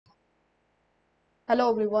Hello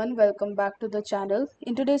everyone, welcome back to the channel.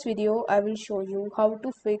 In today's video, I will show you how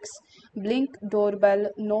to fix Blink doorbell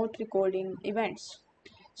not recording events.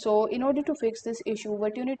 So in order to fix this issue,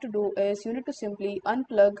 what you need to do is you need to simply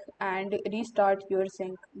unplug and restart your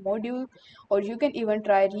sync module, or you can even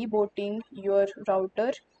try rebooting your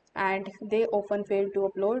router, and they often fail to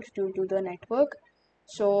upload due to the network.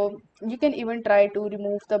 So you can even try to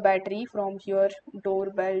remove the battery from your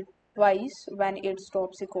doorbell twice when it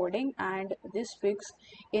stops recording, and this fix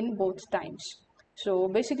in both times. So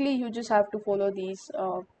basically you just have to follow these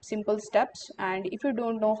simple steps, and if you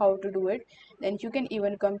don't know how to do it, then you can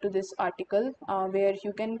even come to this article where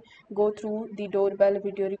you can go through the doorbell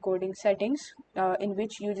video recording settings, in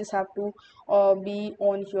which you just have to be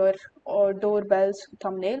on your doorbell's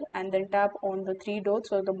thumbnail and then tap on the three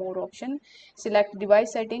dots or the more option, select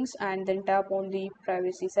device settings and then tap on the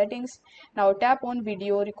privacy settings. Now tap on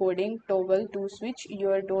video recording toggle to switch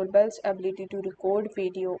your doorbell's ability to record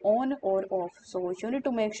video on or off. So you need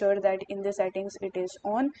to make sure that in the settings it is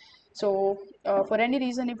on. So for any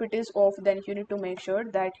reason if it is off, then you need to make sure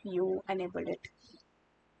that you enable it.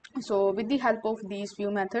 So with the help of these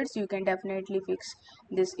few methods, you can definitely fix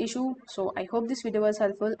this issue. So I hope this video was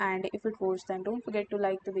helpful, and if it was, then don't forget to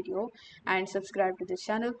like the video and subscribe to this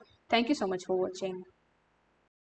channel. Thank you so much for watching.